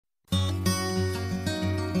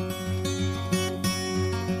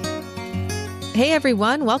Hey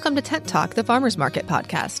everyone, welcome to Tent Talk, the Farmers Market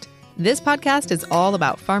podcast. This podcast is all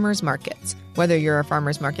about farmers markets. Whether you're a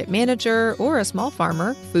farmers market manager or a small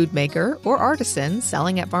farmer, food maker, or artisan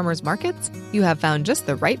selling at farmers markets, you have found just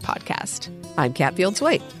the right podcast. I'm Kat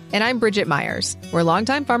Fields-White. And I'm Bridget Myers. We're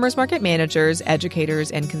longtime farmers market managers, educators,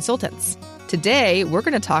 and consultants. Today, we're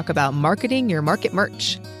going to talk about marketing your market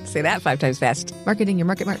merch. Say that 5 times fast. Marketing your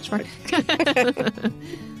market merch.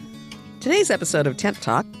 Today's episode of Tent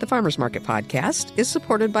Talk, the Farmers Market podcast, is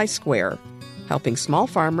supported by Square, helping small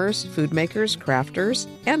farmers, food makers, crafters,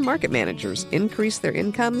 and market managers increase their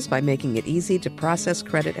incomes by making it easy to process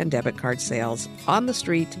credit and debit card sales on the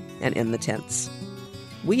street and in the tents.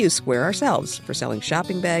 We use Square ourselves for selling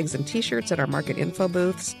shopping bags and T-shirts at our market info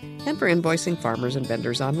booths and for invoicing farmers and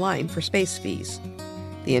vendors online for space fees.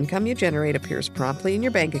 The income you generate appears promptly in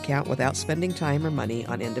your bank account without spending time or money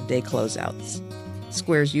on end-of-day closeouts.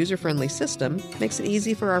 Square's user-friendly system makes it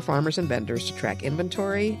easy for our farmers and vendors to track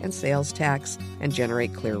inventory and sales tax and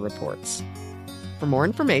generate clear reports. For more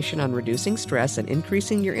information on reducing stress and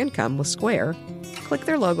increasing your income with Square, click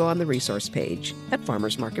their logo on the resource page at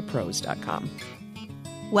farmersmarketpros.com.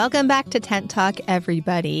 Welcome back to Tent Talk,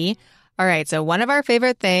 everybody. All right, so one of our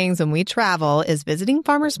favorite things when we travel is visiting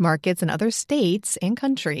farmers markets in other states and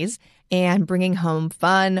countries and bringing home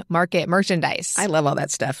fun market merchandise. I love all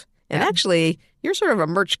that stuff. And actually, you're sort of a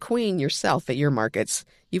merch queen yourself at your markets.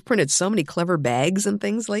 You've printed so many clever bags and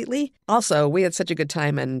things lately. Also, we had such a good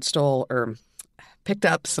time and picked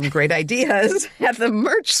up some great ideas at the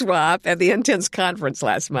merch swap at the Intense Conference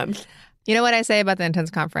last month. You know what I say about the Intense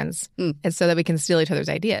Conference? It's so that we can steal each other's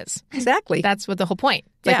ideas. Exactly. That's what the whole point.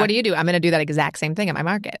 It's like, what do you do? I'm going to do that exact same thing at my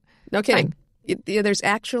market. No kidding. There's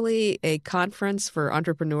actually a conference for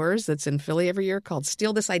entrepreneurs that's in Philly every year called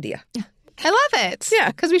Steal This Idea. I love it. Yeah.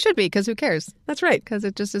 Because we should be, because who cares? That's right. Because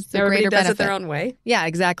it just is the Everybody greater does benefit. it their own way. Yeah,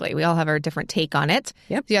 exactly. We all have our different take on it.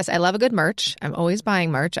 Yep. So yes, I love a good merch. I'm always buying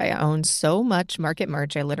merch. I own so much market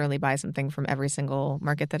merch. I literally buy something from every single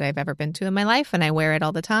market that I've ever been to in my life, and I wear it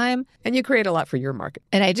all the time. And you create a lot for your market.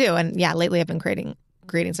 And I do. And yeah, lately I've been creating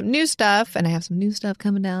some new stuff, and I have some new stuff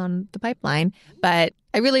coming down the pipeline. But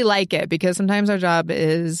I really like it because sometimes our job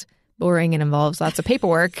is boring and involves lots of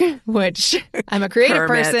paperwork, which I'm a creative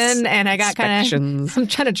person and I got I'm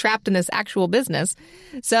kind of trapped in this actual business.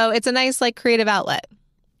 So it's a nice creative outlet.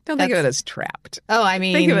 Don't think of it as trapped. Oh, I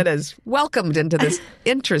mean, think of it as welcomed into this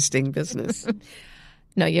interesting business.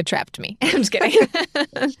 No, you trapped me. I'm just kidding.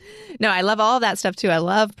 No, I love all of that stuff too. I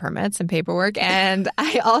love permits and paperwork. And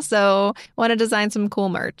I also want to design some cool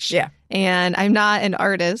merch. Yeah. And I'm not an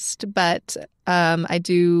artist, but I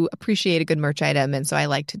do appreciate a good merch item. And so I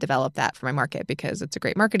like to develop that for my market because it's a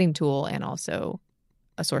great marketing tool and also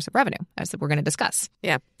a source of revenue, as we're going to discuss.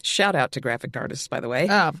 Yeah. Shout out to graphic artists, by the way.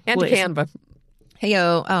 Oh, and please. to Canva.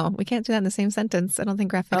 Hey-yo. Oh, we can't do that in the same sentence. I don't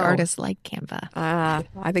think graphic artists like Canva.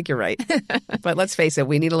 I think you're right. But let's face it,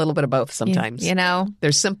 we need a little bit of both sometimes. You know?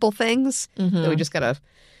 There's simple things that we just got to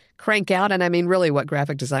crank out. And I mean, really, what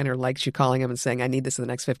graphic designer likes you calling them and saying, I need this in the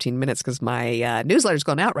next 15 minutes because my newsletter's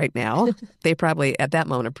going out right now. They probably, at that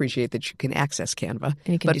moment, appreciate that you can access Canva.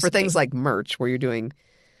 But for things like merch, where you're doing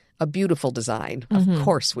a beautiful design, of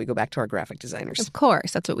course, we go back to our graphic designers. Of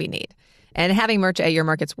course. That's what we need. And having merch at your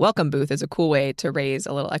market's welcome booth is a cool way to raise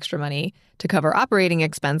a little extra money to cover operating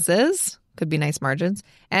expenses, could be nice margins,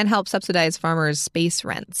 and help subsidize farmers' space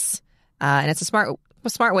rents. And it's a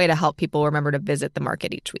smart way to help people remember to visit the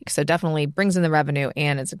market each week. So definitely brings in the revenue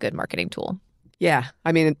and it's a good marketing tool. Yeah.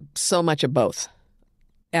 I mean, so much of both.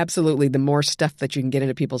 Absolutely. The more stuff that you can get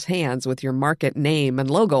into people's hands with your market name and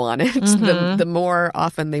logo on it, the more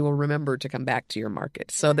often they will remember to come back to your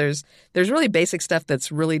market. So there's really basic stuff that's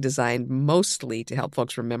really designed mostly to help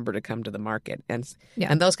folks remember to come to the market. And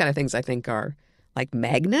those kind of things I think are like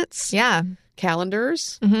magnets. Yeah.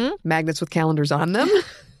 Calendars. Magnets with calendars on them.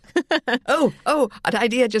 Oh, an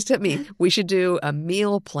idea just hit me. We should do a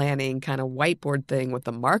meal planning kind of whiteboard thing with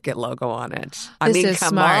the market logo on it.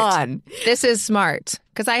 Come on. This is smart.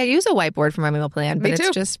 Because I use a whiteboard for my meal plan, but it's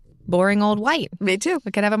just boring old white. Me too.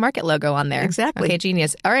 We could have a market logo on there. Exactly. Okay,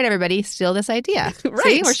 genius. All right, everybody, steal this idea. Right.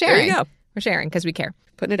 See, we're sharing. There you go. We're sharing because we care.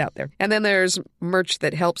 Putting it out there. And then there's merch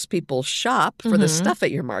that helps people shop for the stuff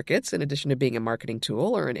at your markets. In addition to being a marketing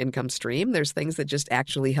tool or an income stream, there's things that just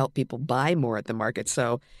actually help people buy more at the market.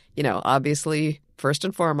 So, obviously, first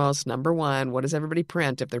and foremost, number one, what does everybody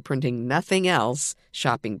print if they're printing nothing else?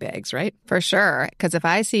 Shopping bags, right? For sure. Because if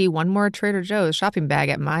I see one more Trader Joe's shopping bag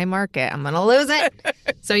at my market, I'm going to lose it.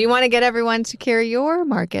 So you want to get everyone to carry your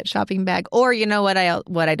market shopping bag. Or what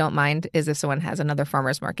I don't mind is if someone has another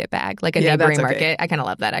farmer's market bag, like a neighboring market. I kind of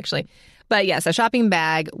love that, actually. But yes, a shopping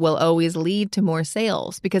bag will always lead to more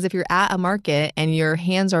sales because if you're at a market and your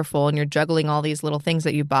hands are full and you're juggling all these little things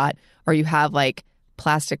that you bought, or you have like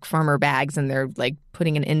plastic farmer bags and they're like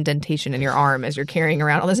putting an indentation in your arm as you're carrying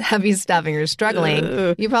around all this heavy stuff and you're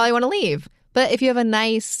struggling, you probably want to leave. But if you have a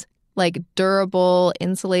nice, like durable,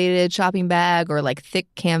 insulated shopping bag or like thick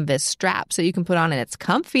canvas straps that you can put on and it's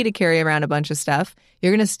comfy to carry around a bunch of stuff,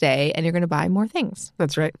 you're going to stay and you're going to buy more things.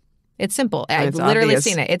 That's right. It's simple. And I've it's literally obvious.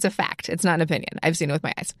 seen it. It's a fact. It's not an opinion. I've seen it with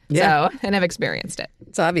my eyes. Yeah. So, and I've experienced it.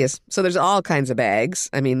 It's obvious. So there's all kinds of bags.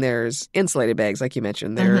 I mean, there's insulated bags, like you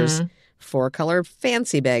mentioned. There's 4-color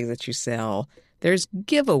fancy bags that you sell. There's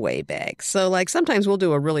giveaway bags. So like sometimes we'll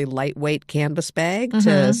do a really lightweight canvas bag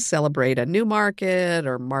to celebrate a new market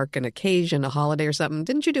or mark an occasion, a holiday or something.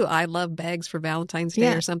 Didn't you do I Love bags for Valentine's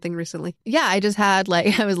Day or something recently? Yeah, I just had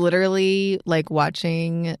like, I was literally like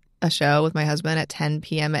watching a show with my husband at 10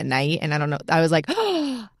 p.m. at night. And I don't know, I was like,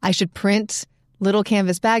 oh, I should print little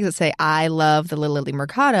canvas bags that say, I love the Lily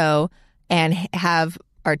Mercado and have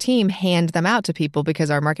our team hand them out to people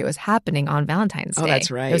because our market was happening on Valentine's Day. Oh,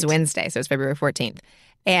 that's right. It was Wednesday, so it was February 14th.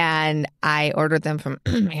 And I ordered them from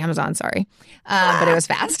Amazon, sorry. But it was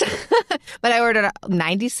fast. But I ordered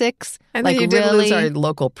 96. And like then you did really... lose our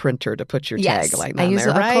local printer to put your tagline on there,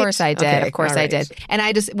 right? Of course I did. Okay, of course all I right. did. And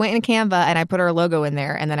I just went in Canva and I put our logo in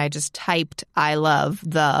there and then I just typed I love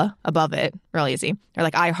the above it, real easy. Or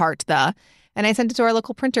like I heart the. And I sent it to our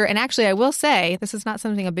local printer. And actually, I will say, this is not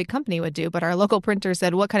something a big company would do, but our local printer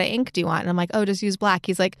said, what kind of ink do you want? And I'm like, oh, just use black.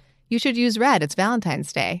 He's like, you should use red. It's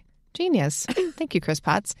Valentine's Day. Genius. Thank you, Chris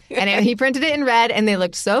Potts. And he printed it in red, and they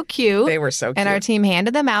looked so cute. They were so cute. And our team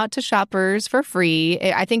handed them out to shoppers for free.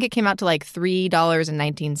 I think it came out to like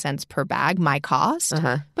 $3.19 per bag, my cost.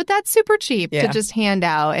 But that's super cheap to just hand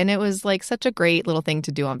out. And it was like such a great little thing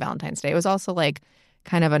to do on Valentine's Day. It was also like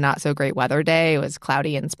kind of a not so great weather day. It was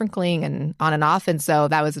cloudy and sprinkling and on and off. And so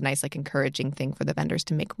that was a nice, like, encouraging thing for the vendors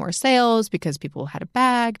to make more sales because people had a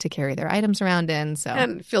bag to carry their items around in. So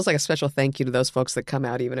And it feels like a special thank you to those folks that come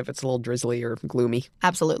out, even if it's a little drizzly or gloomy.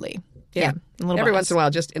 absolutely. Yeah. A little Every bonus. once in a while,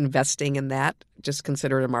 just investing in that, just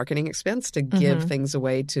consider it a marketing expense to give things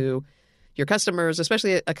away to your customers,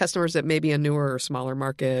 especially customers that may be a newer or smaller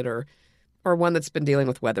market or one that's been dealing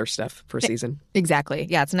with weather stuff for a season. Exactly.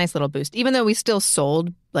 Yeah, it's a nice little boost. Even though we still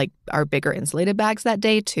sold like our bigger insulated bags that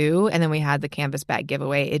day too, and then we had the canvas bag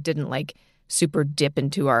giveaway, it didn't like super dip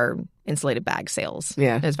into our insulated bag sales.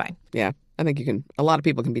 Yeah. It was fine. Yeah. I think a lot of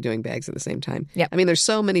people can be doing bags at the same time. Yeah. I mean, there's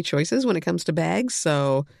so many choices when it comes to bags.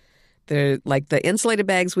 So they're like the insulated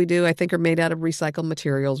bags we do, I think, are made out of recycled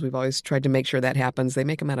materials. We've always tried to make sure that happens. They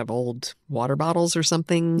make them out of old water bottles or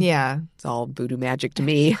something. Yeah. It's all voodoo magic to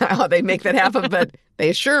me how they make that happen, but they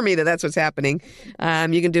assure me that that's what's happening.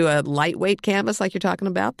 You can do a lightweight canvas like you're talking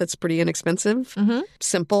about. That's pretty inexpensive.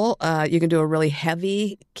 Simple. You can do a really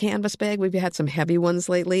heavy canvas bag. We've had some heavy ones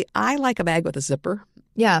lately. I like a bag with a zipper.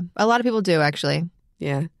 Yeah. A lot of people do, actually.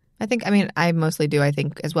 Yeah. I mostly do, I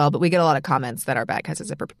think, as well. But we get a lot of comments that our bag has a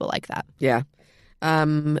zipper. People like that. Yeah.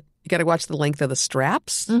 You got to watch the length of the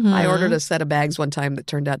straps. I ordered a set of bags one time that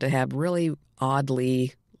turned out to have really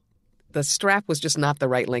oddly, the strap was just not the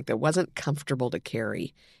right length. It wasn't comfortable to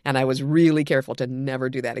carry. And I was really careful to never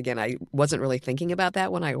do that again. I wasn't really thinking about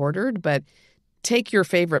that when I ordered, but take your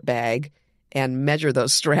favorite bag and measure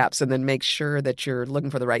those straps and then make sure that you're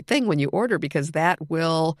looking for the right thing when you order, because that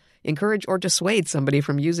will encourage or dissuade somebody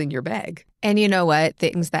from using your bag. And you know what?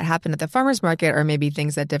 Things that happen at the farmer's market are maybe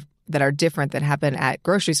things that are different that happen at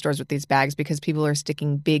grocery stores with these bags because people are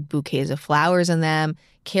sticking big bouquets of flowers in them.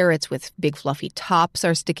 Carrots with big fluffy tops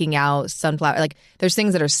are sticking out. Sunflower, like there's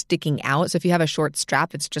things that are sticking out. So if you have a short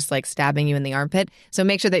strap, it's just like stabbing you in the armpit. So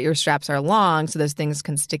make sure that your straps are long so those things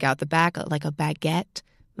can stick out the back, like a baguette.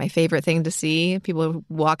 My favorite thing to see, people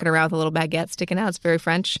walking around with a little baguette sticking out. It's very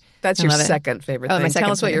French. That's I your love it. second favorite Oh, thing. my second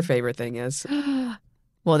Tell us what favorite. your favorite thing is.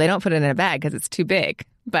 Well, they don't put it in a bag because it's too big.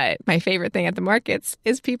 But my favorite thing at the markets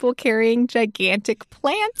is people carrying gigantic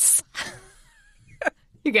plants.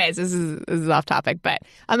 You guys, this is off topic, but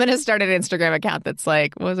I'm going to start an Instagram account that's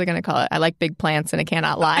like, what was I going to call it? I like big plants and I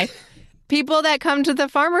cannot lie. People that come to the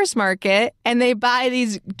farmer's market and they buy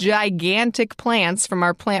these gigantic plants from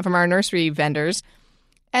our nursery vendors.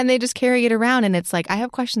 And they just carry it around, and it's like, I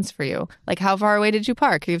have questions for you. Like, how far away did you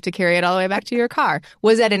park? You have to carry it all the way back to your car.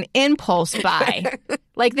 Was that an impulse buy?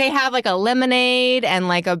 Like, they have like a lemonade and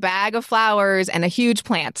like a bag of flowers and a huge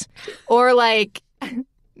plant. Or like,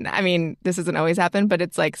 I mean, this doesn't always happen, but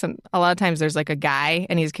it's like a lot of times there's like a guy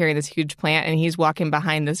and he's carrying this huge plant and he's walking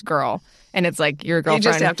behind this girl. And it's like, your girlfriend. You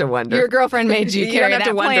just have to wonder. Your girlfriend made you carry don't have that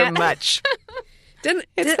to wonder plant. much. Didn't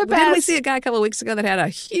It's the we best. see a guy a couple of weeks ago that had a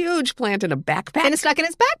huge plant in a backpack? And it's stuck in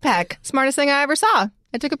his backpack. Smartest thing I ever saw.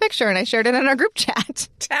 I took a picture and I shared it in our group chat.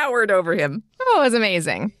 Towered over him. Oh, it was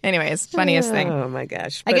amazing. Anyways, funniest thing. Oh, my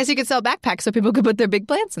gosh. I guess you could sell backpacks so people could put their big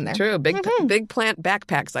plants in there. True. Big plant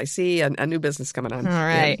backpacks. I see a new business coming on. All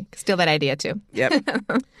right. Steal that idea, too. Yep.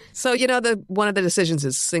 So, one of the decisions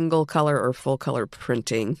is single color or full color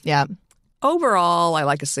printing. Yeah. Overall, I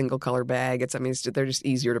like a single color bag. They're just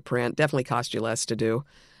easier to print. Definitely cost you less to do.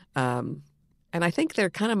 And I think they're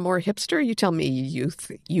kind of more hipster. You tell me, youth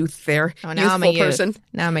there. Oh, now I'm a Youthful youth. person.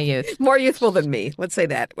 Now I'm a youth. More youthful than me. Let's say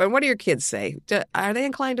that. And what do your kids say? Are they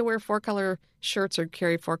inclined to wear 4-color shirts or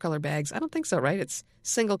carry 4-color bags? I don't think so, right? It's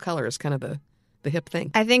single color is kind of the hip thing.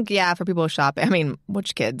 I think, yeah, for people shopping. I mean,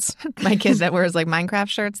 which kids? My kid that wears like Minecraft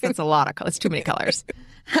shirts, that's a lot of colors. Too many colors.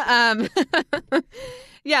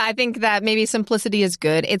 Yeah, I think that maybe simplicity is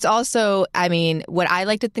good. It's also, what I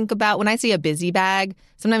like to think about when I see a busy bag,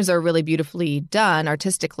 sometimes they're really beautifully done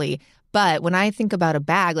artistically. But when I think about a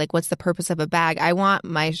bag, like what's the purpose of a bag? I want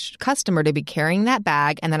my customer to be carrying that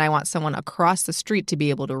bag, and then I want someone across the street to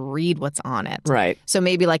be able to read what's on it. Right. So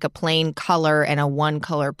maybe like a plain color and a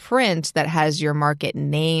one-color print that has your market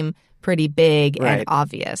name pretty big and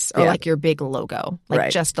obvious, or like your big logo, like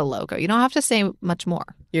just a logo. You don't have to say much more.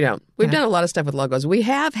 You know, we've done a lot of stuff with logos. We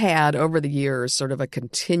have had over the years sort of a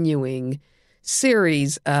continuing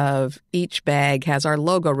series of each bag has our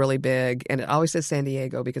logo really big, and it always says San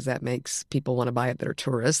Diego because that makes people want to buy it that are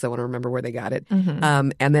tourists. They want to remember where they got it.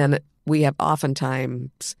 And then we have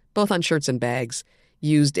oftentimes, both on shirts and bags,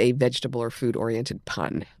 used a vegetable or food-oriented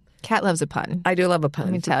pun. Kat loves a pun. I do love a pun.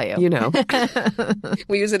 Let me tell you. You know.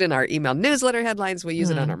 We use it in our email newsletter headlines. We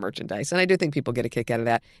use it on our merchandise. And I do think people get a kick out of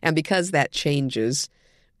that. And because that changes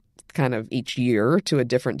kind of each year to a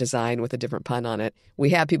different design with a different pun on it,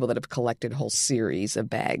 we have people that have collected a whole series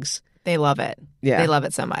of bags. They love it. Yeah. They love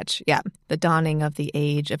it so much. Yeah. The dawning of the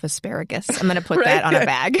age of asparagus. I'm going to put that on a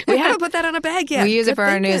bag. We haven't put that on a bag yet. We use it for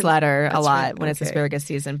our thinking. newsletter That's a lot right. when it's asparagus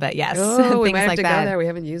season. But yes, Oh, we things might have like to that. go there. We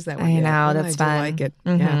haven't used that one I yet. know. That's I fun. do like it.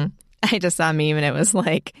 Yeah. I just saw a meme and it was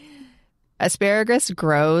like, asparagus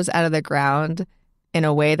grows out of the ground in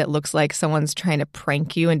a way that looks like someone's trying to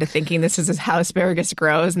prank you into thinking this is how asparagus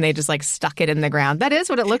grows, and they just like stuck it in the ground. That is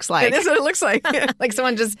what it looks like. It is what it looks like. Like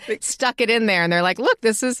someone just stuck it in there and they're like, look,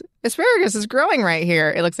 this is asparagus is growing right here.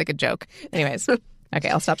 It looks like a joke. Anyways. Okay,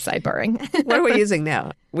 I'll stop sidebarring. What are we using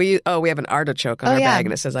now? We have an artichoke on our yeah. bag,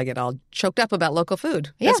 and it says I get all choked up about local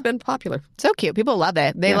food. Yeah. It's been popular. So cute. People love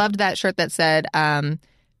it. They loved that shirt that said,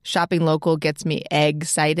 shopping local gets me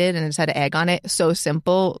egg-cited, and it had an egg on it. So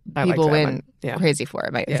simple. I like People that went one. Yeah. crazy for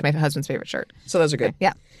it. It's my husband's favorite shirt. So those are good.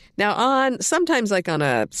 Yeah. Now, sometimes like on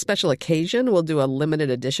a special occasion, we'll do a limited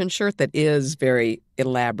edition shirt that is very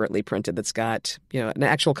elaborately printed. That's got, an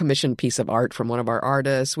actual commissioned piece of art from one of our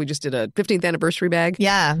artists. We just did a 15th anniversary bag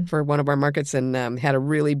for one of our markets, and had a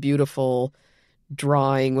really beautiful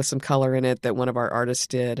drawing with some color in it that one of our artists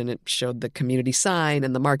did, and it showed the community sign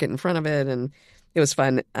and the market in front of it, and it was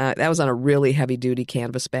fun. That was on a really heavy-duty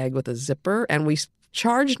canvas bag with a zipper, and we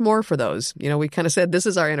charged more for those. We kind of said, this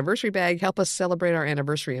is our anniversary bag. Help us celebrate our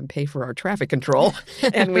anniversary and pay for our traffic control.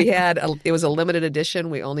 And it was a limited edition.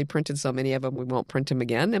 We only printed so many of them. We won't print them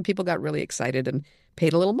again. And people got really excited and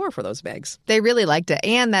paid a little more for those bags. They really liked it.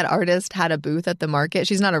 And that artist had a booth at the market.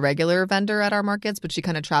 She's not a regular vendor at our markets, but she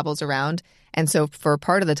kind of travels around. And so for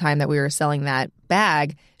part of the time that we were selling that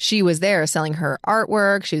bag, she was there selling her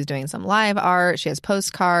artwork. She was doing some live art. She has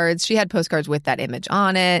postcards. She had postcards with that image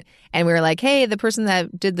on it. And we were like, hey, the person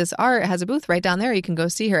that did this art has a booth right down there. You can go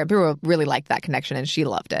see her. And people really liked that connection, and she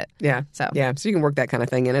loved it. Yeah. So you can work that kind of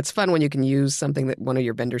thing. And it's fun when you can use something that one of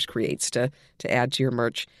your vendors creates to add to your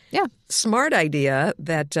merch. Yeah. Smart idea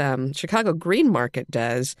that Chicago Green Market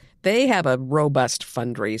does. They have a robust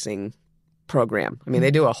fundraising program. I mean,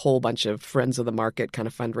 they do a whole bunch of Friends of the Market kind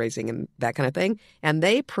of fundraising and that kind of thing. And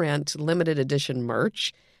they print limited edition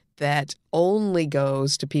merch that only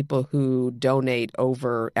goes to people who donate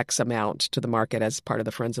over X amount to the market as part of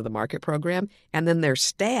the Friends of the Market program. And then their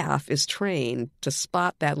staff is trained to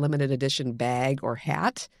spot that limited edition bag or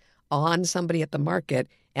hat on somebody at the market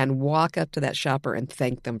and walk up to that shopper and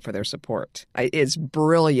thank them for their support. It's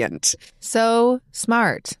brilliant. So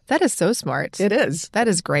smart. That is so smart. It is. That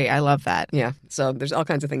is great. I love that. Yeah. So there's all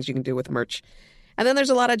kinds of things you can do with merch. And then there's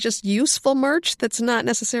a lot of just useful merch that's not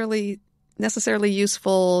necessarily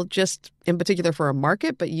useful just in particular for a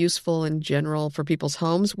market, but useful in general for people's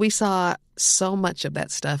homes. We saw so much of that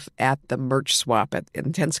stuff at the merch swap at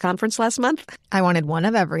Intense Conference last month. I wanted one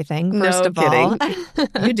of everything, first No of all. kidding.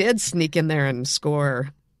 You did sneak in there and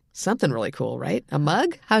score something really cool, right? A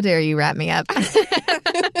mug? How dare you wrap me up?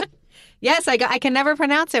 Yes, I can never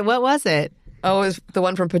pronounce it. What was it? Oh, is the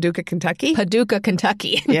one from Paducah, Kentucky? Paducah,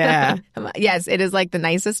 Kentucky. Yeah. Yes, it is like the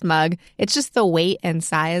nicest mug. It's just the weight and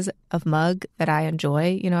size of mug that I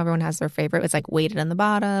enjoy. You know, everyone has their favorite. It's like weighted on the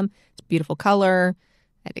bottom. It's beautiful color.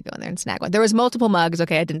 I had to go in there and snag one. There was multiple mugs.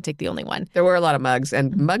 Okay, I didn't take the only one. There were a lot of mugs,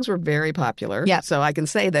 and mugs were very popular. Yeah. So I can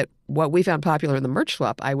say that what we found popular in the merch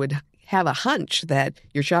swap, I would have a hunch that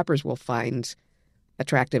your shoppers will find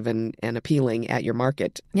attractive and appealing at your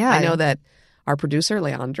market. Yeah. I know that our producer,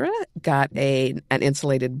 Leandra, got an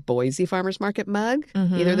insulated Boise Farmers Market mug,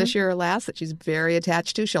 either this year or last, that she's very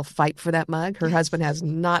attached to. She'll fight for that mug. Her husband has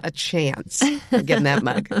not a chance of getting that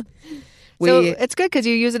mug. So it's good because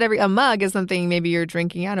you use it a mug is something maybe you're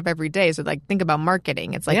drinking out of every day. So like think about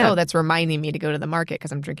marketing. It's like, oh, that's reminding me to go to the market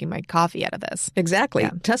because I'm drinking my coffee out of this. Exactly.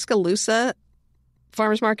 Yeah. Tuscaloosa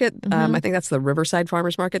Farmers Market, I think that's the Riverside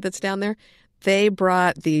Farmers Market that's down there. They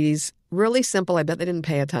brought these really simple, I bet they didn't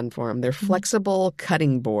pay a ton for them. They're flexible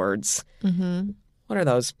cutting boards. What are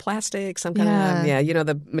those? Plastic, some kind of, you know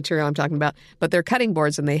the material I'm talking about. But they're cutting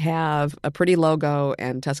boards and they have a pretty logo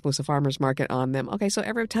and Tuscaloosa Farmers Market on them. Okay, so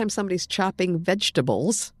every time somebody's chopping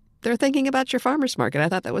vegetables, they're thinking about your farmers market. I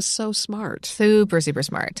thought that was so smart. Super, super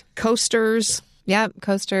smart. Coasters. Yeah,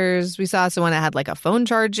 coasters. We saw someone that had like a phone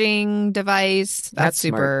charging device. That's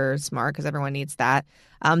super smart because everyone needs that.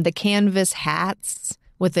 The canvas hats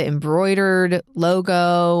with the embroidered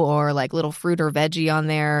logo or like little fruit or veggie on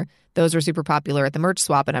there. Those were super popular at the merch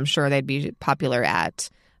swap, and I'm sure they'd be popular at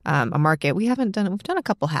a market. We've done a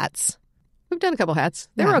couple hats. We've done a couple hats.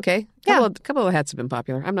 They were okay. A couple of hats have been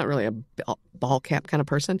popular. I'm not really a ball cap kind of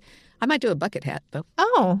person. I might do a bucket hat, though.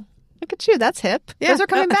 Oh, look at you. That's hip. Yeah. Those are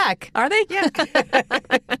coming back. Are they? Yeah.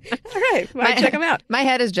 All right. Might check them out. My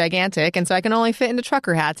head is gigantic, and so I can only fit into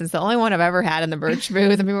trucker hats. It's the only one I've ever had in the merch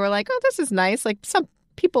booth, and people were like, oh, this is nice. Like, some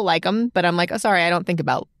people like them, but I'm like, oh, sorry, I don't think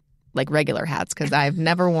about like regular hats because I've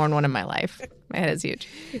never worn one in my life. My head is huge.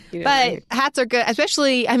 But hats are good,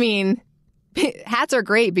 especially, I mean, hats are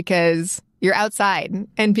great because you're outside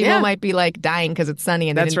and people might be like dying because it's sunny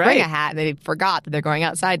and they didn't bring a hat and they forgot that they're going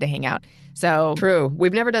outside to hang out. So true.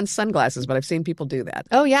 We've never done sunglasses, but I've seen people do that.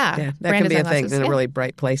 Oh, yeah. That Branded can be sunglasses. a thing in a really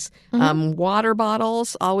bright place. Water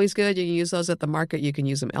bottles, always good. You can use those at the market. You can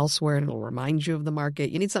use them elsewhere, and it'll remind you of the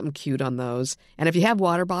market. You need something cute on those. And if you have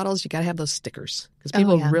water bottles, you got to have those stickers because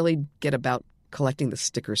people really get about collecting the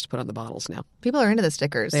stickers to put on the bottles now. People are into the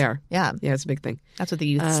stickers. They are. Yeah. Yeah, it's a big thing. That's what the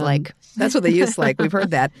youth's like. That's what the youth's like. We've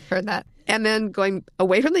heard that. Heard that. And then going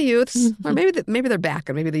away from the youths, or maybe they're back,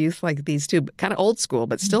 and maybe the youth like these too, kind of old school,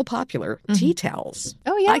 but still popular, tea towels.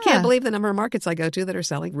 Oh, yeah. I can't believe the number of markets I go to that are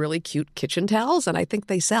selling really cute kitchen towels, and I think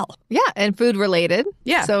they sell. Yeah, and food related.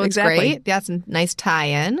 Yeah, so it's exactly. great. That's a nice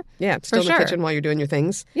tie-in. Yeah, still in the kitchen while you're doing your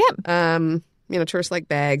things. Yeah. Tourist like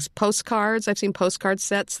bags, postcards. I've seen postcard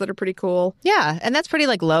sets that are pretty cool. Yeah, and that's pretty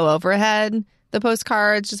like low overhead. The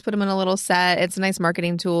postcards, just put them in a little set. It's a nice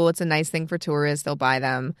marketing tool. It's a nice thing for tourists. They'll buy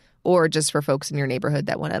them. Or just for folks in your neighborhood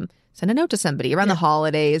that want to send a note to somebody. Around the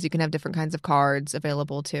holidays, you can have different kinds of cards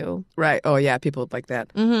available too. Right. Oh, yeah. People like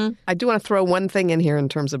that. I do want to throw one thing in here in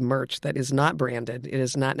terms of merch that is not branded. It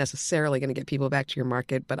is not necessarily going to get people back to your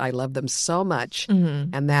market, but I love them so much.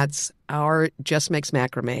 And that's our Just Makes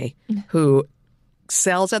Macrame, who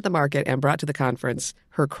sells at the market and brought to the conference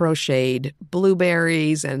her crocheted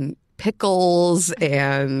blueberries and pickles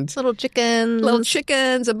and little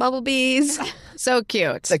chickens and bumblebees. So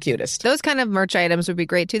cute. The cutest. Those kind of merch items would be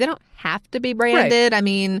great too. They don't have to be branded. Right. I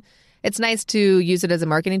mean, it's nice to use it as a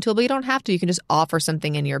marketing tool, but you don't have to. You can just offer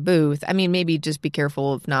something in your booth. I mean, maybe just be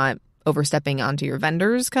careful of not overstepping onto your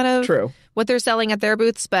vendors, kind of what they're selling at their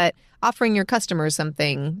booths, but offering your customers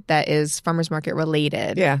something that is farmers market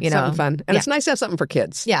related. Yeah, something fun. And it's nice to have something for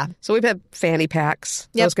kids. Yeah. So we've had fanny packs.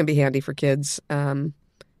 Those can be handy for kids.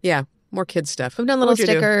 More kids stuff. We've done little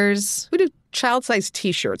stickers. We do child-sized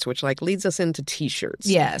T-shirts, which like leads us into T-shirts.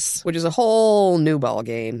 Yes. Which is a whole new ball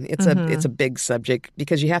game. It's a big subject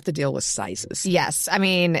because you have to deal with sizes. Yes. I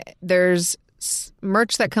mean, there's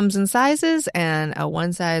merch that comes in sizes and a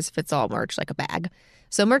one-size-fits-all merch, like a bag.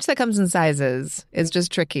 So merch that comes in sizes is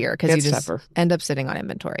just trickier because you just end up sitting on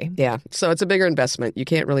inventory. Yeah. So it's a bigger investment. You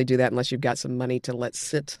can't really do that unless you've got some money to let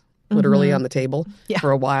sit literally on the table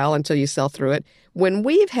for a while until you sell through it. When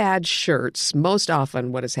we've had shirts, most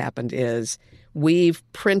often what has happened is we've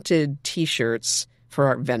printed T-shirts for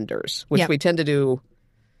our vendors, which we tend to do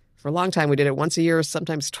for a long time. We did it once a year,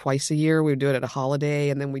 sometimes twice a year. We would do it at a holiday,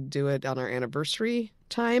 and then we'd do it on our anniversary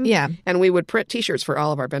time. Yeah. And we would print T-shirts for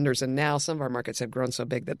all of our vendors. And now some of our markets have grown so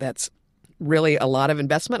big that that's really a lot of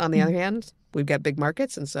investment. On the other hand, we've got big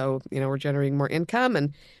markets, and so, we're generating more income,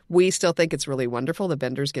 and we still think it's really wonderful. The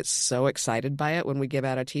vendors get so excited by it when we give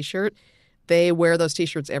out a T-shirt. They wear those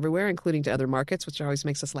T-shirts everywhere, including to other markets, which always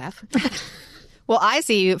makes us laugh. Well, I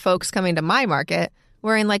see folks coming to my market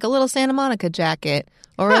wearing like a little Santa Monica jacket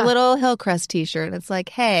or a little Hillcrest T-shirt. And it's like,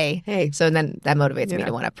 hey. So then that motivates me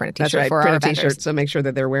to want to print a T-shirt That's right. for print our a vendors. T-shirt, so make sure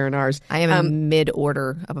that they're wearing ours. I am in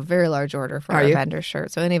mid-order of a very large order for our vendor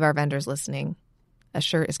shirt. So any of our vendors listening, a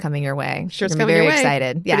shirt is coming your way. Shirt's You're coming very your way.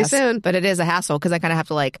 excited. Pretty soon. But it is a hassle because I kind of have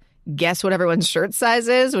to like guess what everyone's shirt size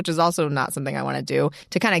is, which is also not something I want to do,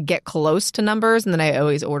 to kind of get close to numbers. And then I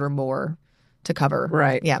always order more to cover.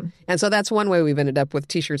 Right. Yeah. And so that's one way we've ended up with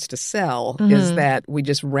T-shirts to sell is that we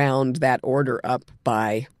just round that order up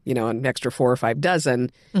by, an extra 4 or 5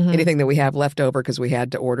 dozen. Anything that we have left over because we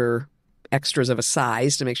had to order extras of a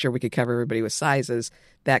size to make sure we could cover everybody with sizes,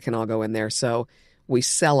 that can all go in there. So we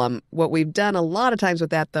sell them. What we've done a lot of times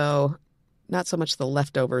with that, though, not so much the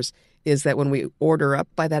leftovers, is that when we order up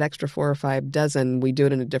by that extra 4 or 5 dozen, we do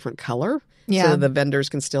it in a different color. Yeah. So the vendors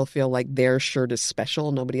can still feel like their shirt is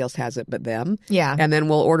special. Nobody else has it but them. Yeah. And then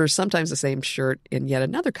we'll order sometimes the same shirt in yet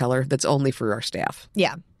another color that's only for our staff.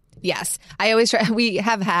 Yeah. Yes. I always try. We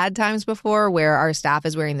have had times before where our staff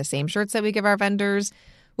is wearing the same shirts that we give our vendors,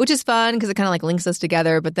 which is fun because it kind of like links us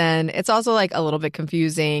together. But then it's also like a little bit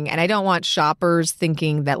confusing. And I don't want shoppers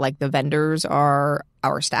thinking that like the vendors are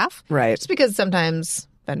our staff. Right. Just because sometimes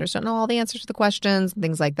vendors don't know all the answers to the questions and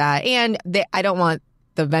things like that. And I don't want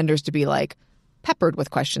the vendors to be like peppered with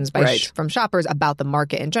questions from shoppers about the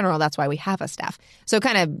market in general. That's why we have a staff. So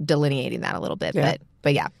kind of delineating that a little bit. Yeah.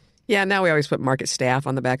 But yeah. Yeah, now we always put market staff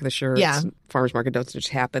on the back of the shirts. Yeah. Farmers market doesn't just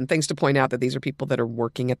happen. Things to point out that these are people that are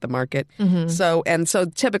working at the market. So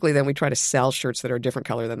typically then we try to sell shirts that are a different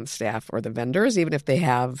color than the staff or the vendors, even if they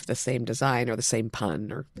have the same design or the same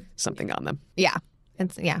pun or something on them. Yeah.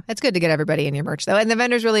 It's good to get everybody in your merch, though. And the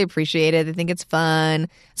vendors really appreciate it. They think it's fun.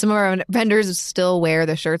 Some of our vendors still wear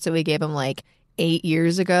the shirts that we gave them like 8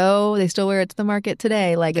 years ago. They still wear it to the market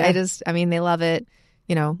today. Like, they love it.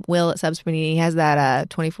 Will at Subs Panini has that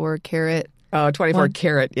 24 karat. Oh, 24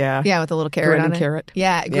 karat, yeah. Yeah, with a little carrot Grin on and it. carrot.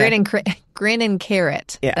 Yeah, grin and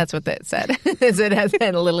carrot. Yeah. That's what it said. It has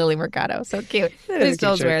been Little Lily Mercado. So cute. They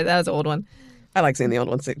still wear it. That was an old one. I like seeing the old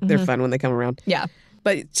ones. They're fun when they come around. Yeah.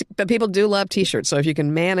 But people do love T-shirts. So if you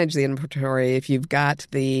can manage the inventory, if you've got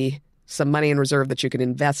some money in reserve that you can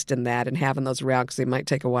invest in that and having those around, because they might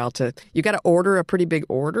take a while you got to order a pretty big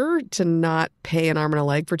order to not pay an arm and a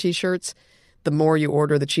leg for T-shirts. The more you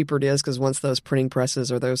order, the cheaper it is, because once those printing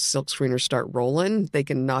presses or those silk screeners start rolling, they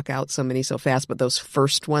can knock out so many so fast. But those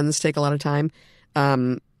first ones take a lot of time.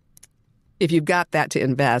 If you've got that to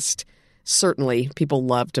invest, certainly people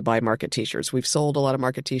love to buy market T-shirts. We've sold a lot of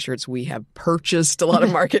market T-shirts. We have purchased a lot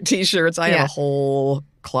of market T-shirts. I have a whole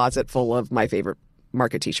closet full of my favorite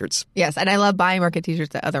market T-shirts. Yes, and I love buying market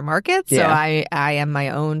T-shirts at other markets. Yeah. So I am my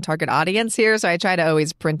own target audience here. So I try to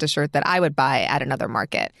always print a shirt that I would buy at another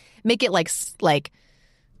market. Make it like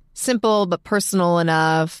simple but personal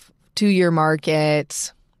enough to your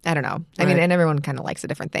market. I don't know. I mean, and everyone kind of likes a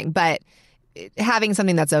different thing. But having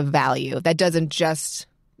something that's of value that doesn't just...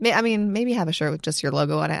 I mean, maybe have a shirt with just your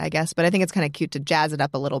logo on it, I guess. But I think it's kind of cute to jazz it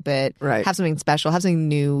up a little bit. Right. Have something special. Have something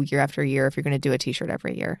new year after year if you're going to do a T-shirt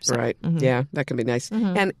every year. So, right. Yeah, that can be nice.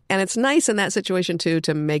 And it's nice in that situation, too,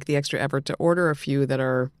 to make the extra effort to order a few that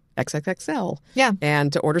are XXXL. Yeah.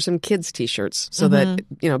 And to order some kids' T-shirts so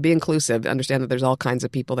that, be inclusive. Understand that there's all kinds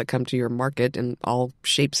of people that come to your market in all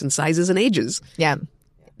shapes and sizes and ages. Yeah.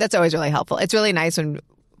 That's always really helpful. It's really nice when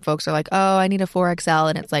folks are like, oh, I need a 4XL.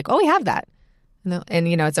 And it's like, oh, we have that. And,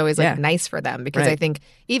 it's always like nice for them because I think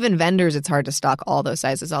even vendors, it's hard to stock all those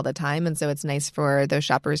sizes all the time. And so it's nice for those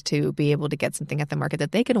shoppers to be able to get something at the market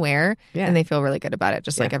that they can wear and they feel really good about it,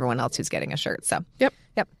 just like everyone else who's getting a shirt. So, Yep.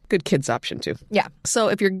 Good kids option, too. Yeah. So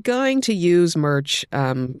if you're going to use merch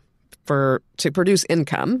to produce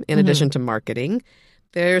income in addition to marketing,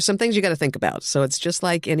 there's some things you got to think about. So it's just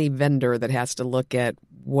like any vendor that has to look at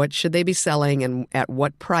what should they be selling and at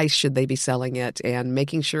what price should they be selling it, and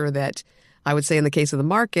making sure that, I would say in the case of the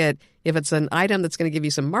market, if it's an item that's going to give you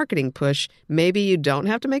some marketing push, maybe you don't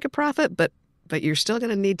have to make a profit, but you're still going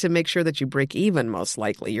to need to make sure that you break even, most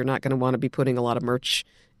likely. You're not going to want to be putting a lot of merch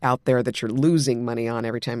out there that you're losing money on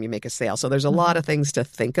every time you make a sale. So there's a lot of things to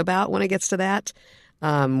think about when it gets to that.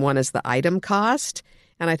 One is the item cost.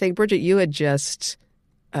 And I think, Bridget, you had just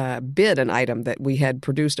bid an item that we had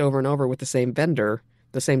produced over and over with the same vendor,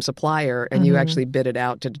 the same supplier, and you actually bid it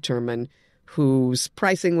out to determine whose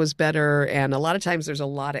pricing was better. And a lot of times there's a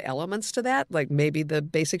lot of elements to that. Like maybe the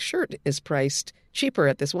basic shirt is priced cheaper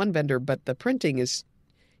at this one vendor, but the printing is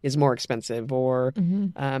is more expensive, or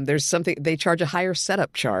there's something, they charge a higher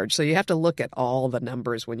setup charge. So you have to look at all the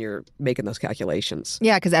numbers when you're making those calculations.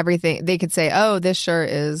 Yeah, because everything, they could say, oh, this shirt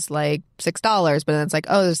is like $6, but then it's like,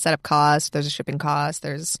 oh, there's a setup cost, there's a shipping cost,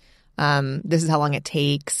 there's this is how long it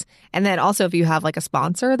takes. And then also if you have like a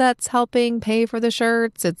sponsor that's helping pay for the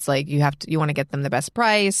shirts, it's like you want to get them the best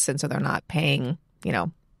price, and so they're not paying,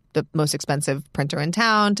 the most expensive printer in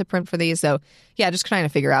town to print for these. So yeah, just trying to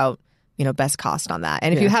figure out, best cost on that.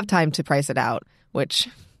 And if you have time to price it out, which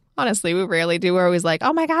honestly we rarely do, we're always like,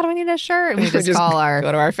 oh my God, we need a shirt. And we just call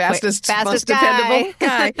go to our fastest most dependable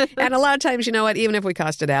guy. And a lot of times, you know what, even if we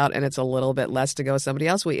cost it out and it's a little bit less to go with somebody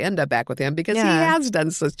else, we end up back with him because he has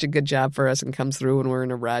done such a good job for us and comes through when we're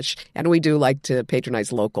in a rush. And we do like to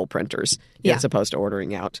patronize local printers as opposed to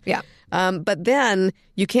ordering out. Yeah. But then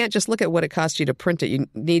you can't just look at what it costs you to print it. You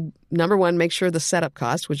need, number one, make sure the setup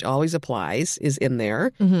cost, which always applies, is in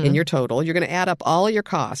there in your total. You're going to add up all of your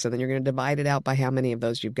costs, and then you're going to divide it out by how many of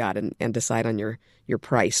those you've got and decide on your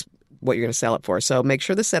price, what you're going to sell it for. So make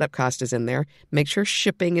sure the setup cost is in there. Make sure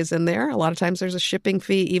shipping is in there. A lot of times there's a shipping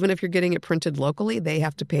fee. Even if you're getting it printed locally, they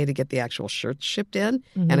have to pay to get the actual shirts shipped in,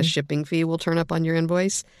 and a shipping fee will turn up on your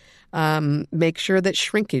invoice. Make sure that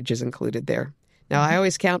shrinkage is included there. Now, I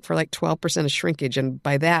always count for like 12% of shrinkage, and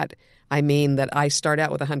by that, I mean that I start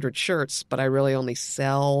out with 100 shirts, but I really only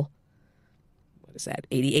sell,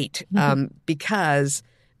 88, because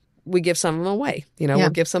we give some of them away. We'll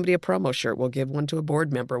give somebody a promo shirt. We'll give one to a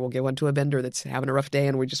board member. We'll give one to a vendor that's having a rough day,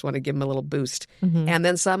 and we just want to give them a little boost. And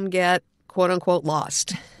then some get quote-unquote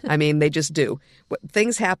lost. I mean, they just do.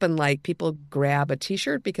 Things happen like people grab a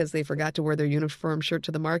T-shirt because they forgot to wear their uniform shirt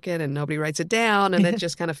to the market and nobody writes it down, and it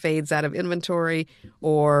just kind of fades out of inventory,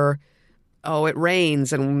 or, it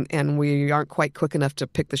rains and we aren't quite quick enough to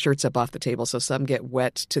pick the shirts up off the table, so some get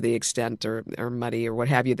wet to the extent or muddy or what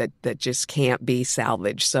have you that just can't be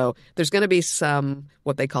salvaged. So there's going to be some,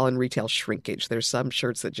 what they call in retail, shrinkage. There's some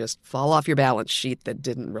shirts that just fall off your balance sheet that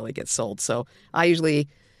didn't really get sold. So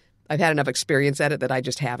I've had enough experience at it that I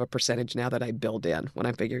just have a percentage now that I build in when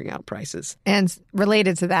I'm figuring out prices. And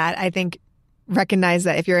related to that, I think recognize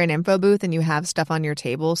that if you're in an info booth and you have stuff on your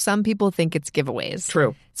table, some people think it's giveaways.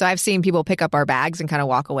 True. So I've seen people pick up our bags and kind of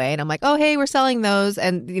walk away, and I'm like, oh, hey, we're selling those.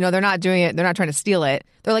 And, they're not doing it. They're not trying to steal it.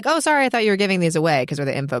 They're like, oh, sorry, I thought you were giving these away because we're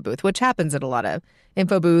the info booth, which happens at a lot of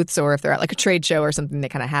info booths, or if they're at like a trade show or something, they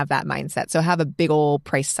kind of have that mindset. So have a big old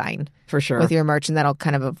price sign for sure with your merch, and that'll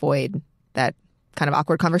kind of avoid that kind of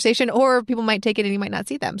awkward conversation, or people might take it and you might not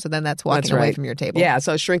see them. So then that's walking away from your table. Yeah.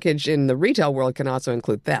 So shrinkage in the retail world can also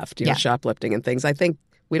include theft, shoplifting and things. I think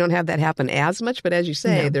we don't have that happen as much, but as you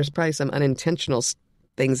say, there's probably some unintentional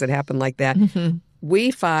things that happen like that.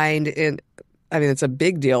 We find it's a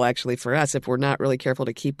big deal actually for us if we're not really careful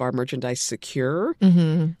to keep our merchandise secure.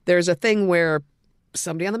 There's a thing where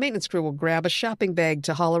somebody on the maintenance crew will grab a shopping bag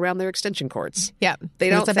to haul around their extension cords. Yeah. They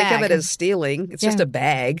don't think of it as stealing. It's just a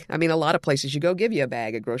bag. I mean, a lot of places you go give you a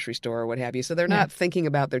bag, a grocery store or what have you. So they're not thinking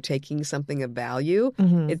about they're taking something of value.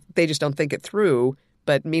 They just don't think it through.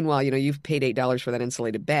 But meanwhile, you've paid $8 for that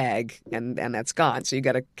insulated bag, and that's gone. So you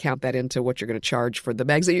got to count that into what you're going to charge for the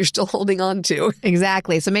bags that you're still holding on to.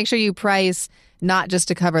 Exactly. So make sure you price not just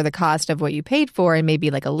to cover the cost of what you paid for and maybe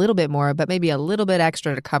like a little bit more, but maybe a little bit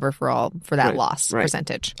extra to cover for that loss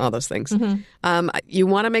percentage. All those things. You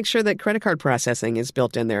want to make sure that credit card processing is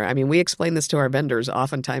built in there. I mean, we explain this to our vendors.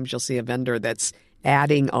 Oftentimes you'll see a vendor that's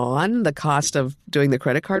adding on the cost of doing the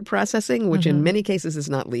credit card processing, which in many cases is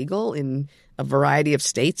not legal. In a variety of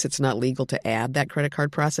states, it's not legal to add that credit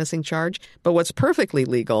card processing charge. But what's perfectly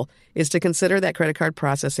legal is to consider that credit card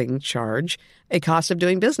processing charge a cost of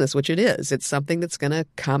doing business, which it is. It's something that's going to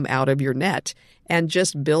come out of your net, and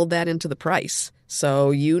just build that into the price.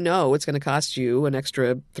 So it's going to cost you an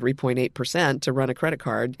extra 3.8% to run a credit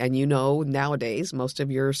card. And nowadays, most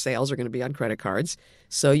of your sales are going to be on credit cards.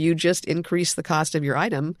 So you just increase the cost of your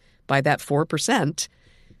item by that 4%.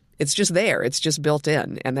 It's just there. It's just built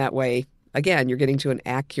in. And that way, again, you're getting to an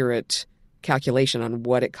accurate calculation on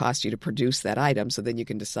what it costs you to produce that item. So then you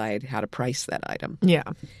can decide how to price that item. Yeah.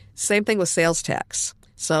 Same thing with sales tax.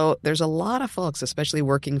 So there's a lot of folks, especially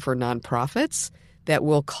working for nonprofits, that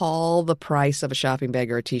will call the price of a shopping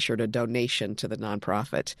bag or a T-shirt a donation to the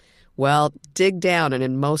nonprofit. Well, dig down, and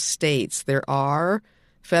in most states, there are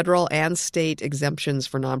federal and state exemptions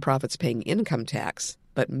for nonprofits paying income tax.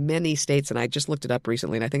 But many states, and I just looked it up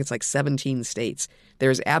recently, and I think it's like 17 states,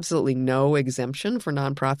 there's absolutely no exemption for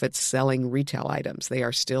nonprofits selling retail items. They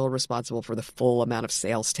are still responsible for the full amount of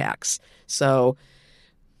sales tax. So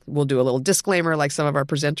we'll do a little disclaimer like some of our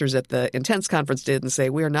presenters at the Intense conference did and say,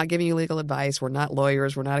 we are not giving you legal advice. We're not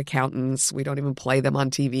lawyers. We're not accountants. We don't even play them on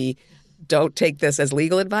TV. don't take this as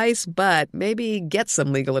legal advice, but maybe get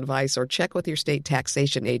some legal advice or check with your state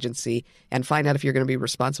taxation agency and find out if you're going to be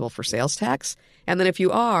responsible for sales tax. And then if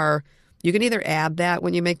you are, you can either add that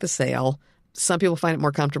when you make the sale. Some people find it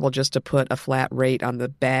more comfortable just to put a flat rate on the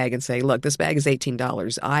bag and say, look, this bag is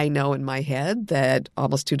 $18. I know in my head that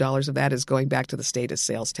almost $2 of that is going back to the state as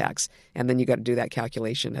sales tax. And then you got to do that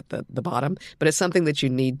calculation at the bottom. But it's something that you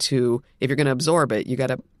need to, if you're going to absorb it, you got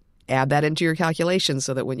to add that into your calculation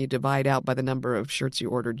so that when you divide out by the number of shirts you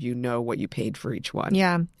ordered, you know what you paid for each one.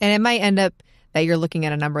 Yeah. And it might end up that you're looking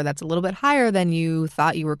at a number that's a little bit higher than you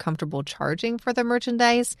thought you were comfortable charging for the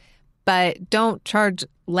merchandise. But don't charge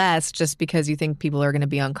less just because you think people are going to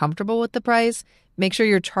be uncomfortable with the price. Make sure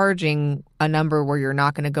you're charging a number where you're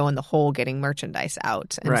not going to go in the hole getting merchandise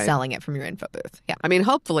out and selling it from your info booth. Yeah. I mean,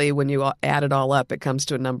 hopefully when you add it all up, it comes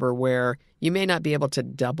to a number where you may not be able to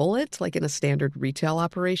double it. Like in a standard retail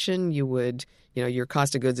operation, you would, your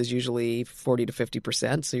cost of goods is usually 40 to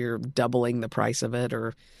 50%. So you're doubling the price of it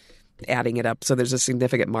or adding it up. So there's a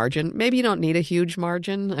significant margin. Maybe you don't need a huge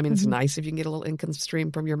margin. I mean, it's nice if you can get a little income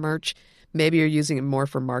stream from your merch. Maybe you're using it more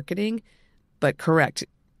for marketing, but correct.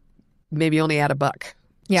 Maybe only add $1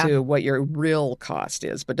 to what your real cost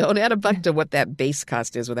is, but don't add $1 to what that base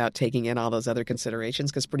cost is without taking in all those other considerations,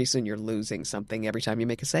 because pretty soon you're losing something every time you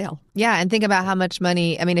make a sale. Yeah. And think about how much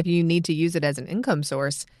money, I mean, if you need to use it as an income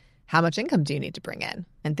source, how much income do you need to bring in?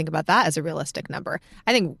 And think about that as a realistic number.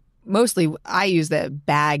 I think mostly I use the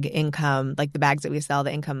bag income, like the bags that we sell,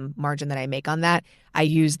 the income margin that I make on that. I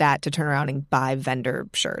use that to turn around and buy vendor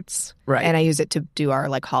shirts. Right. And I use it to do our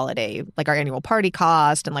holiday, our annual party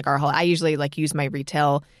cost and I usually use my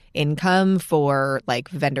retail income for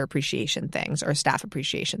vendor appreciation things or staff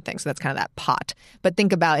appreciation things. So that's kind of that pot. But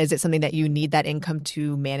think about, is it something that you need that income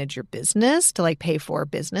to manage your business, to pay for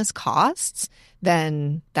business costs?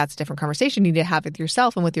 Then that's a different conversation you need to have with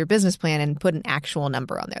yourself and with your business plan and put an actual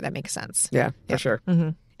number on there that makes sense. Yeah, for sure. Mm-hmm.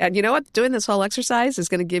 And you know what? Doing this whole exercise is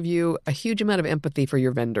going to give you a huge amount of empathy for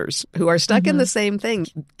your vendors who are stuck in the same thing.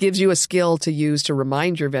 Gives you a skill to use to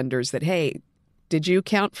remind your vendors that, hey, did you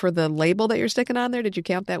count for the label that you're sticking on there? Did you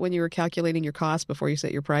count that when you were calculating your cost before you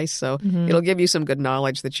set your price? So it'll give you some good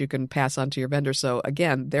knowledge that you can pass on to your vendors. So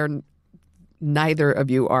again, neither of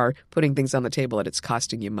you are putting things on the table that it's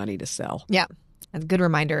costing you money to sell. Yeah. A good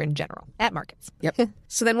reminder in general at markets. Yep.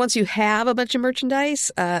 So then once you have a bunch of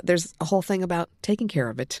merchandise, there's a whole thing about taking care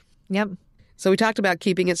of it. Yep. So we talked about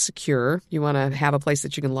keeping it secure. You want to have a place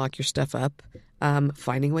that you can lock your stuff up.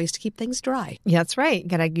 Finding ways to keep things dry. Yeah, that's right.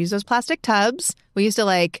 Got to use those plastic tubs. We used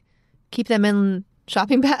to keep them in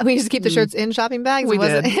shopping bags. We used to keep the shirts in shopping bags.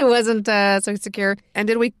 It wasn't so secure. And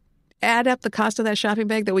did we add up the cost of that shopping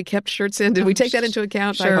bag that we kept shirts in? Did we take that into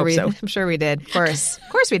account? Sure, I hope so. I'm sure we did. Of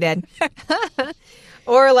course we did.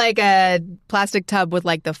 Or a plastic tub with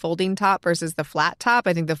the folding top versus the flat top.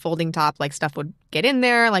 I think the folding top, stuff would get in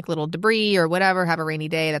there, little debris or whatever, have a rainy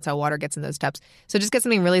day. That's how water gets in those tubs. So just get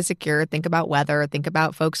something really secure. Think about weather. Think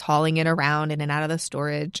about folks hauling it around in and out of the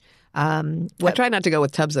storage. I try not to go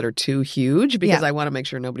with tubs that are too huge because I want to make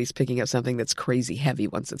sure nobody's picking up something that's crazy heavy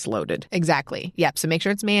once it's loaded. Exactly. Yep. So make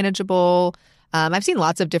sure it's manageable. I've seen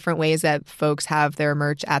lots of different ways that folks have their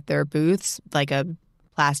merch at their booths, like a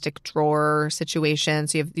plastic drawer situation.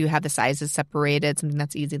 So you have the sizes separated, something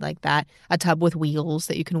that's easy like that. A tub with wheels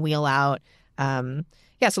that you can wheel out. So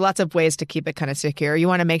lots of ways to keep it kind of secure. You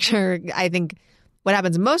want to make sure, I think what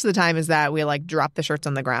happens most of the time is that we drop the shirts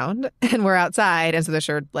on the ground and we're outside. And so the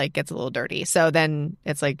shirt gets a little dirty. So then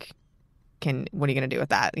it's what are you going to do with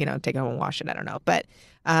that? Take it home and wash it. I don't know. But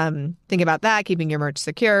think about that, keeping your merch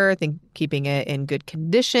secure, keeping it in good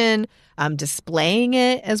condition, displaying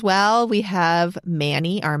it as well. We have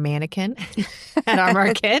Manny, our mannequin at our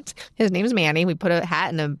market. His name's Manny. We put a hat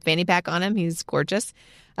and a fanny pack on him. He's gorgeous.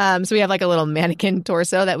 So we have a little mannequin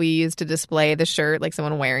torso that we use to display the shirt,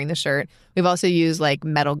 someone wearing the shirt. We've also used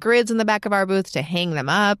metal grids in the back of our booth to hang them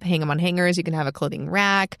up, hang them on hangers. You can have a clothing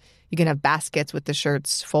rack. You can have baskets with the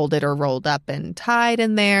shirts folded or rolled up and tied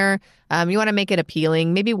in there. You want to make it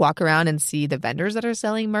appealing. Maybe walk around and see the vendors that are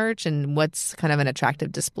selling merch and what's kind of an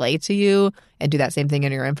attractive display to you, and do that same thing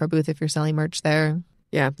in your info booth if you're selling merch there.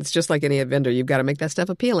 Yeah, it's just like any vendor. You've got to make that stuff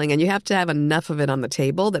appealing, and you have to have enough of it on the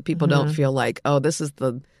table that people don't feel this is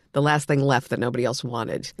the last thing left that nobody else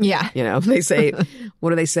wanted. Yeah. They say, what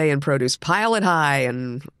do they say in produce? Pile it high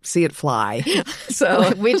and see it fly.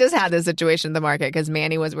 So we just had this situation in the market because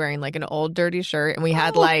Manny was wearing an old dirty shirt, and we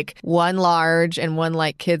had one large and one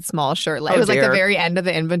kid small shirt. It was the very end of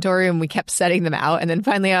the inventory, and we kept setting them out. And then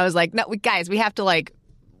finally I was like, no, guys, we have to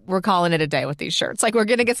we're calling it a day with these shirts. We're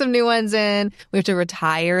going to get some new ones in. We have to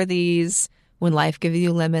retire these When life gives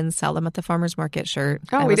you lemons, sell them at the farmer's market shirt.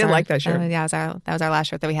 Oh, we did like that shirt. Yeah, that was our last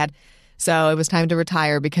shirt that we had. So it was time to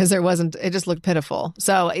retire because it just looked pitiful.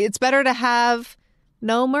 So it's better to have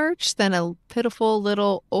no merch than a pitiful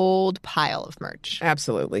little old pile of merch.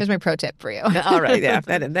 Absolutely. Here's my pro tip for you. All right. Yeah,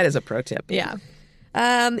 that is a pro tip. Yeah.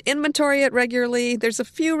 Inventory it regularly. There's a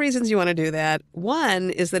few reasons you want to do that.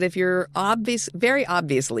 One is that if you're very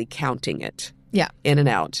obviously counting it in and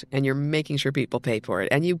out, and you're making sure people pay for it,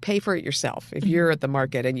 and you pay for it yourself. If you're at the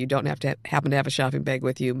market and you don't happen to have a shopping bag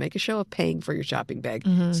with you, make a show of paying for your shopping bag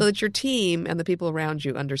so that your team and the people around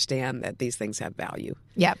you understand that these things have value.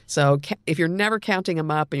 Yeah. So if you're never counting them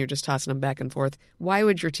up and you're just tossing them back and forth, why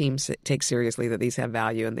would your team take seriously that these have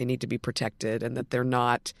value and they need to be protected and that they're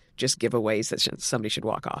not just giveaways that somebody should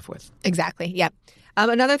walk off with? Exactly. Yep.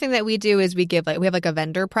 Another thing that we do is we have a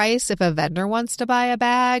vendor price. If a vendor wants to buy a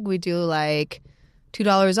bag, we do like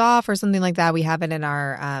 $2 off or something like that. We have it in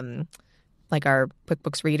our our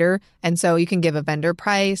QuickBooks Reader. And so you can give a vendor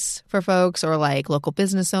price for folks or like local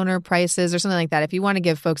business owner prices or something like that. If you want to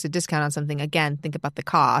give folks a discount on something, again, think about the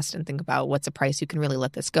cost and think about what's a price you can really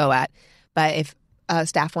let this go at. But if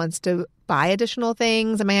staff wants to buy additional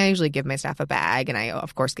things, I usually give my staff a bag and I,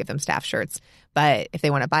 of course, give them staff shirts. But if they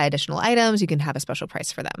want to buy additional items, you can have a special price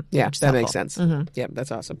for them. Yeah, that makes sense. Mm-hmm. Yeah,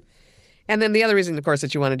 that's awesome. And then the other reason, of course,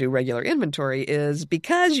 that you want to do regular inventory is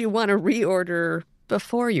because you want to reorder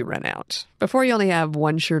before you run out. Before you only have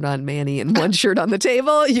one shirt on Manny and one shirt on the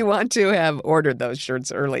table, you want to have ordered those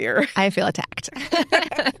shirts earlier. I feel attacked.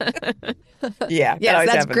 Yeah. Yes,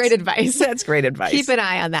 that's great advice. That's great advice. Keep an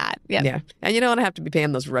eye on that. Yep. Yeah. And you don't have to be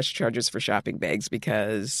paying those rush charges for shopping bags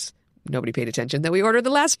because nobody paid attention that we ordered the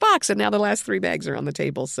last box and now the last 3 bags are on the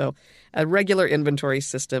table. So a regular inventory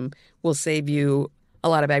system will save you a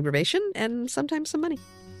lot of aggravation and sometimes some money.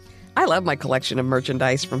 I love my collection of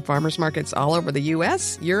merchandise from farmers markets all over the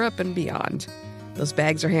U.S., Europe, and beyond. Those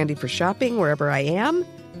bags are handy for shopping wherever I am.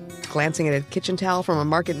 Glancing at a kitchen towel from a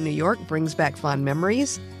market in New York brings back fond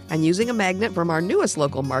memories. And using a magnet from our newest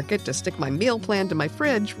local market to stick my meal plan to my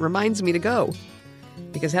fridge reminds me to go.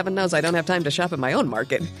 Because heaven knows I don't have time to shop at my own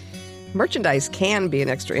market. Merchandise can be an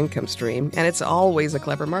extra income stream, and it's always a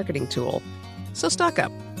clever marketing tool. So stock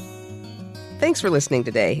up. Thanks for listening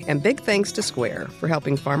today, and big thanks to Square for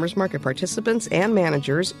helping farmers market participants and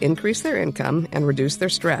managers increase their income and reduce their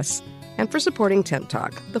stress, and for supporting Tent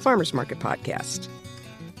Talk, the Farmers Market podcast.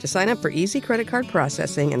 To sign up for easy credit card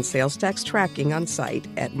processing and sales tax tracking on site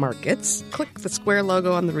at Markets, click the Square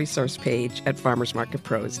logo on the resource page at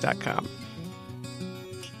farmersmarketpros.com.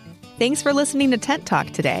 Thanks for listening to Tent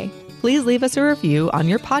Talk today. Please leave us a review on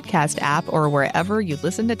your podcast app or wherever you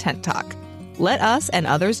listen to Tent Talk. Let us and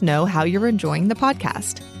others know how you're enjoying the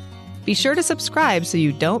podcast. Be sure to subscribe so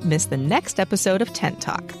you don't miss the next episode of Tent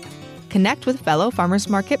Talk. Connect with fellow farmers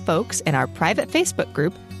market folks in our private Facebook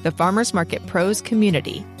group, the Farmers Market Pros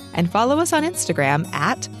Community, and follow us on Instagram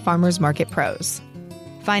at Farmers Market Pros.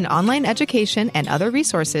 Find online education and other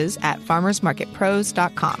resources at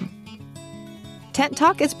farmersmarketpros.com. Tent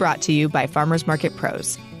Talk is brought to you by Farmers Market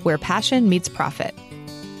Pros, where passion meets profit.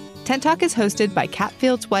 Tent Talk is hosted by Kat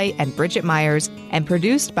Fields White and Bridget Myers and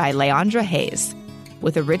produced by Leandra Hayes,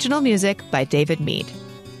 with original music by David Mead.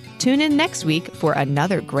 Tune in next week for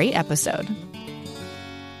another great episode.